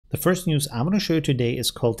The first news I want to show you today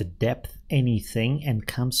is called Depth Anything and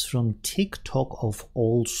comes from TikTok of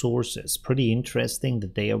all sources. Pretty interesting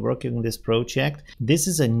that they are working on this project. This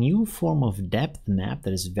is a new form of depth map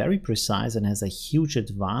that is very precise and has a huge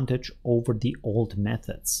advantage over the old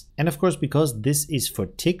methods. And of course, because this is for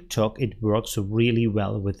TikTok, it works really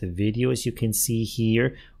well with the video. As you can see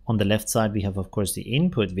here, on the left side, we have, of course, the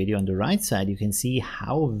input video. On the right side, you can see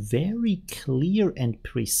how very clear and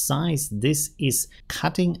precise this is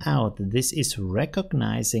cutting out. This is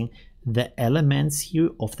recognizing the elements here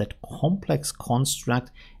of that complex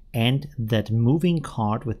construct and that moving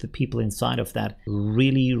card with the people inside of that.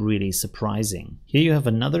 Really, really surprising. Here you have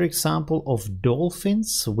another example of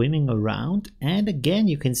dolphins swimming around. And again,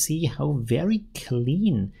 you can see how very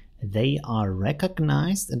clean they are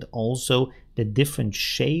recognized, and also the different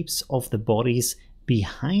shapes of the bodies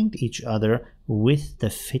behind each other with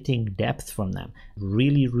the fitting depth from them.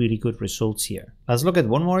 Really, really good results here. Let's look at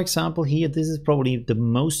one more example here. This is probably the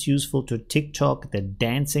most useful to TikTok, the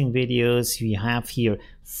dancing videos. We have here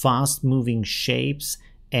fast moving shapes,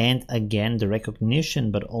 and again the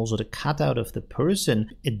recognition, but also the cutout of the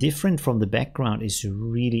person different from the background is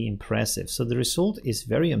really impressive. So the result is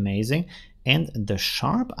very amazing. And the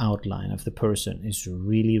sharp outline of the person is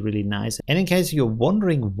really, really nice. And in case you're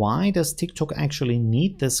wondering why does TikTok actually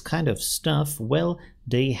need this kind of stuff, well,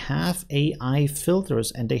 they have AI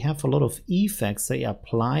filters and they have a lot of effects they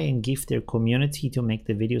apply and give their community to make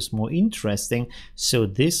the videos more interesting. So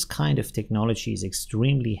this kind of technology is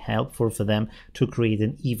extremely helpful for them to create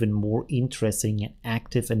an even more interesting and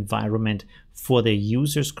active environment for their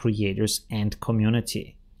users, creators, and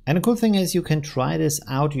community. And the cool thing is you can try this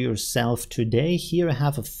out yourself today. Here I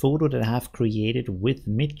have a photo that I have created with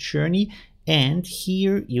Midjourney, and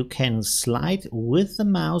here you can slide with the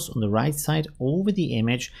mouse on the right side over the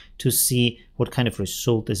image to see what kind of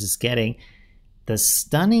result this is getting. The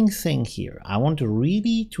stunning thing here, I want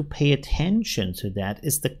really to pay attention to that,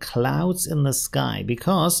 is the clouds in the sky,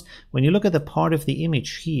 because when you look at the part of the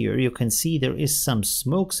image here, you can see there is some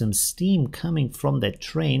smoke, some steam coming from that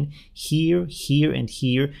train here, here, and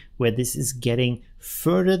here, where this is getting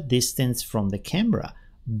further distance from the camera.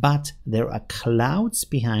 But there are clouds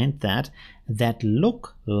behind that that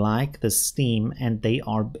look like the steam, and they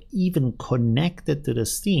are even connected to the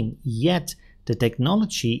steam, yet the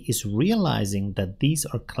technology is realizing that these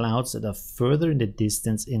are clouds that are further in the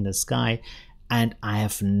distance in the sky, and I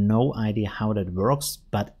have no idea how that works,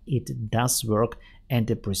 but it does work, and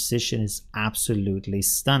the precision is absolutely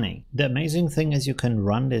stunning. The amazing thing is you can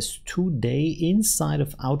run this today inside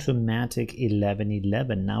of Automatic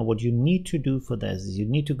 1111. Now what you need to do for this is you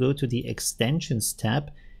need to go to the Extensions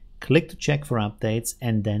tab, click to check for updates,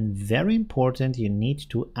 and then very important, you need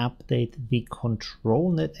to update the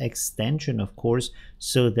ControlNet extension, of course,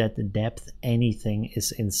 so that the Depth Anything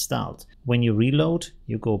is installed. When you reload,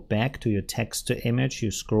 you go back to your text to image,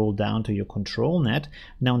 you scroll down to your ControlNet.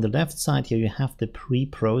 Now on the left side here you have the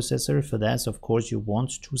preprocessor. For that, of course, you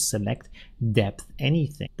want to select Depth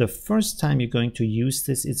Anything. The first time you're going to use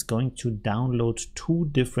this, it's going to download two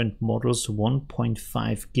different models, 1.5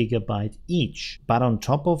 GB each. But on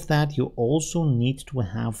top of that, you also need to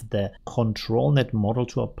have the ControlNet model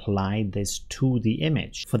to apply this to the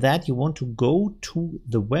image. For that, you want to go to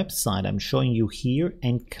the website I'm showing you here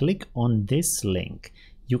and click on this link.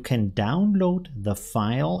 You can download the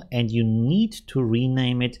file and you need to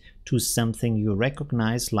rename it to something you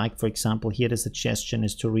recognize. Like for example, here the suggestion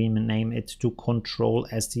is to rename it to Control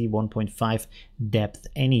SD 1.5 Depth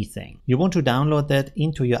Anything. You want to download that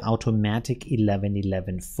into your Automatic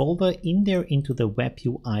 1111 folder, in there into the Web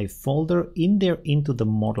UI folder, in there into the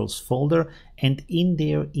Models folder, and in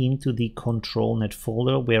there into the ControlNet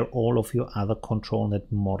folder where all of your other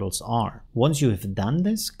ControlNet models are. Once you have done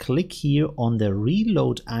this, click here on the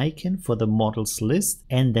reload icon for the models list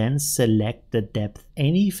and then select the Depth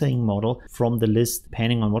Anything model from the list,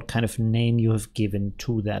 depending on what kind of name you have given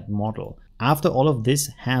to that model. After all of this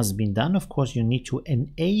has been done, of course, you need to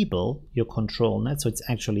enable your ControlNet so it's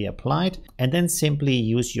actually applied, and then simply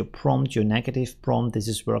use your prompt, your negative prompt. This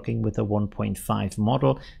is working with a 1.5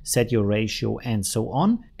 model, set your ratio and so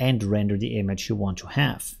on, and render the image you want to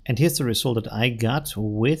have. And here's the result that I got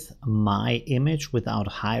with my image without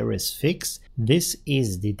high-res fix. This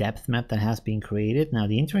is the depth map that has been created. Now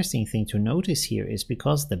the interesting thing to notice here is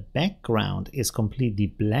because the background is completely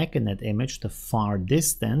black in that image, the far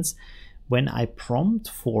distance, when I prompt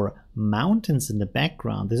for mountains in the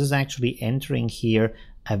background, this is actually entering here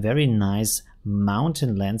a very nice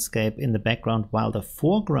mountain landscape in the background, while the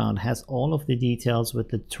foreground has all of the details with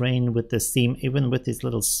the train, with the steam, even with this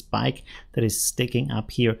little spike that is sticking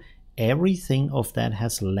up here. everything of that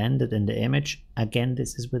has landed in the image. Again,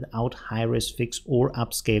 this is without high-res fix or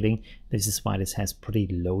upscaling. This is why this has pretty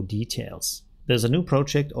low details. There's a new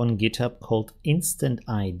project on GitHub called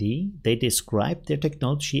InstantID. They describe their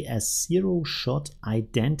technology as zero-shot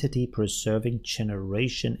identity preserving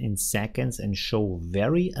generation in seconds and show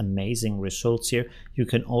very amazing results here. You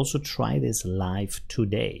can also try this live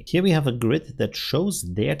today. Here we have a grid that shows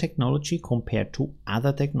their technology compared to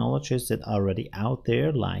other technologies that are already out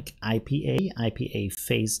there, like IPA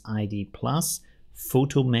Face ID Plus,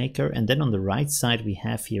 PhotoMaker, and then on the right side we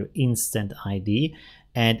have here InstantID.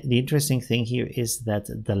 And the interesting thing here is that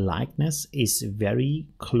the likeness is very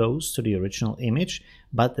close to the original image,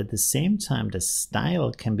 but at the same time the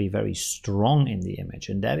style can be very strong in the image,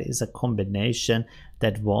 and that is a combination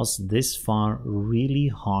that was this far really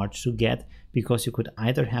hard to get, because you could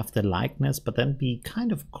either have the likeness but then be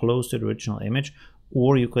kind of close to the original image,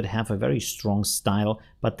 or you could have a very strong style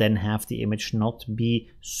but then have the image not be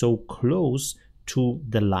so close to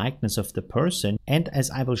the likeness of the person. And as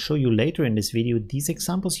I will show you later in this video, these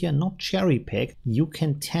examples here are not cherry picked. You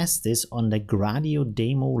can test this on the Gradio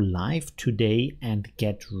demo live today and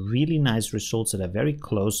get really nice results that are very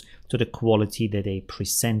close to the quality that they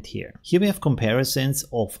present here. Here we have comparisons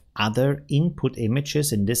of other input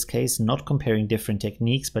images, in this case not comparing different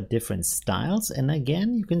techniques but different styles, and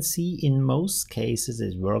again you can see in most cases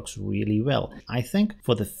it works really well. I think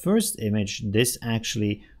for the first image this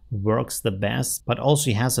actually works the best, but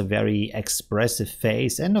also has a very expressive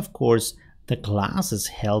face, and of course the glasses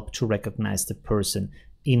help to recognize the person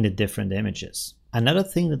in the different images. Another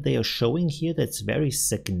thing that they are showing here that's very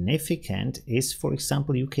significant is, for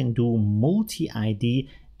example, you can do multi-ID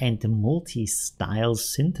and multi-style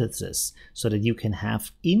synthesis, so that you can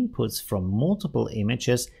have inputs from multiple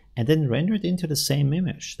images and then render it into the same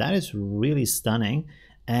image. That is really stunning.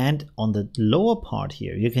 And on the lower part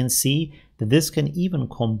here, you can see that this can even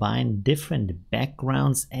combine different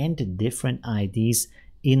backgrounds and different IDs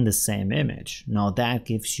in the same image. Now that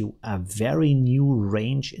gives you a very new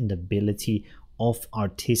range in the ability of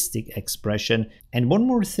artistic expression. And one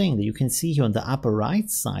more thing that you can see here on the upper right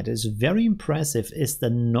side is very impressive is the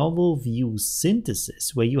novel view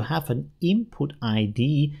synthesis, where you have an input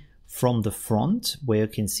ID from the front where you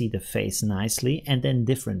can see the face nicely, and then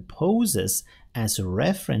different poses as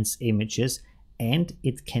reference images, and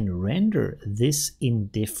it can render this in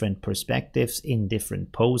different perspectives, in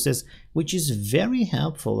different poses, which is very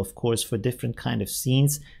helpful, of course, for different kind of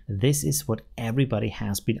scenes. This is what everybody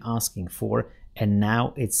has been asking for, and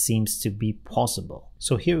now it seems to be possible.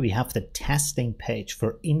 So here we have the testing page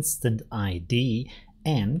for InstantID,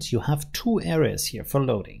 and you have two areas here for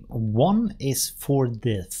loading. One is for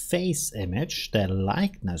the face image, the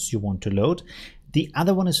likeness you want to load. The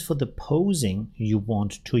other one is for the posing you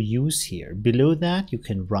want to use here. Below that, you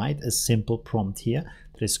can write a simple prompt here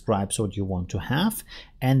that describes what you want to have.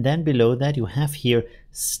 And then below that, you have here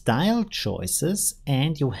style choices,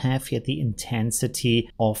 and you have here the intensity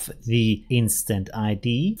of the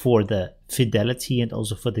InstantID for the fidelity and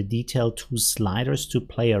also for the detail, two sliders to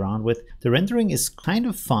play around with. The rendering is kind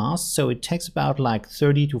of fast, so it takes about like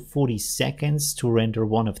 30 to 40 seconds to render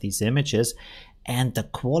one of these images. And the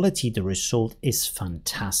quality, the result is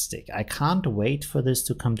fantastic. I can't wait for this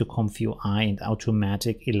to come to ComfyUI and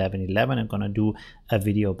Automatic 1111. I'm gonna do a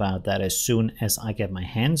video about that as soon as I get my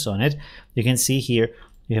hands on it. You can see here,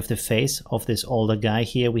 you have the face of this older guy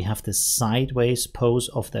here. We have the sideways pose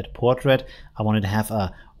of that portrait. I wanted to have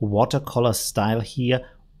a watercolor style here.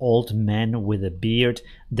 Old man with a beard.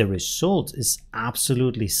 The result is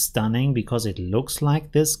absolutely stunning because it looks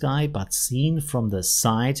like this guy, but seen from the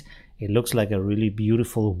side, it looks like a really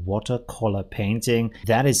beautiful watercolor painting.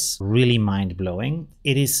 That is really mind-blowing.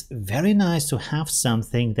 It is very nice to have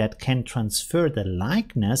something that can transfer the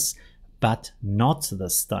likeness but not the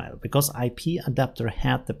style, because IP adapter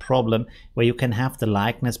had the problem where you can have the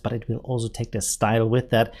likeness but it will also take the style with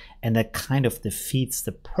that, and that kind of defeats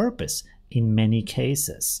the purpose in many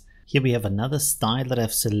cases. Here we have another style that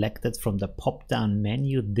I've selected from the pop-down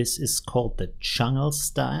menu. This is called the jungle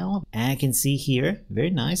style. And I can see here, very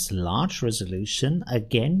nice, large resolution.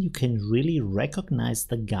 Again, you can really recognize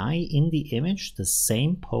the guy in the image, the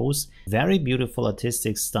same pose. Very beautiful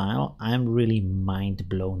artistic style. I'm really mind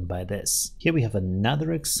blown by this. Here we have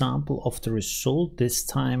another example of the result, this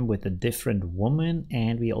time with a different woman.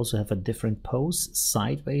 And we also have a different pose,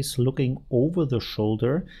 sideways looking over the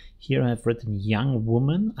shoulder. Here I have written young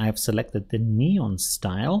woman. I have selected the neon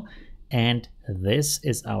style, And this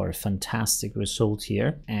is our fantastic result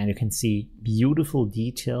here. And you can see beautiful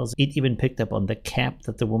details. It even picked up on the cap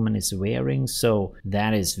that the woman is wearing. So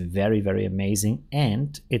that is very, very amazing.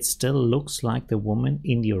 And it still looks like the woman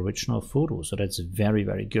in the original photo. So that's very,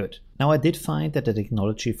 very good. Now, I did find that the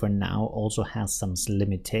technology for now also has some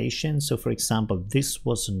limitations. So for example, this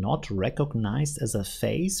was not recognized as a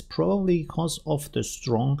face, probably because of the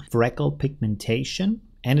strong freckle pigmentation.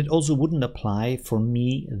 And it also wouldn't apply for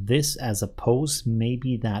me this as a pose.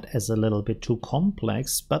 Maybe that is a little bit too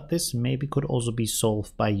complex, but this maybe could also be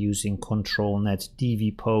solved by using ControlNet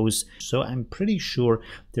DV pose. So I'm pretty sure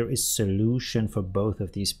there is solution for both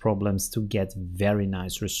of these problems to get very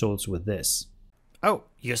nice results with this. Oh,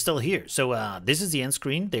 you're still here. So this is the end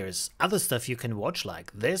screen. There's other stuff you can watch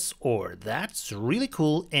like this or that. It's really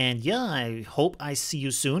cool. And yeah, I hope I see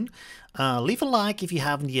you soon. Leave a like if you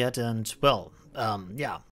haven't yet. And well, yeah,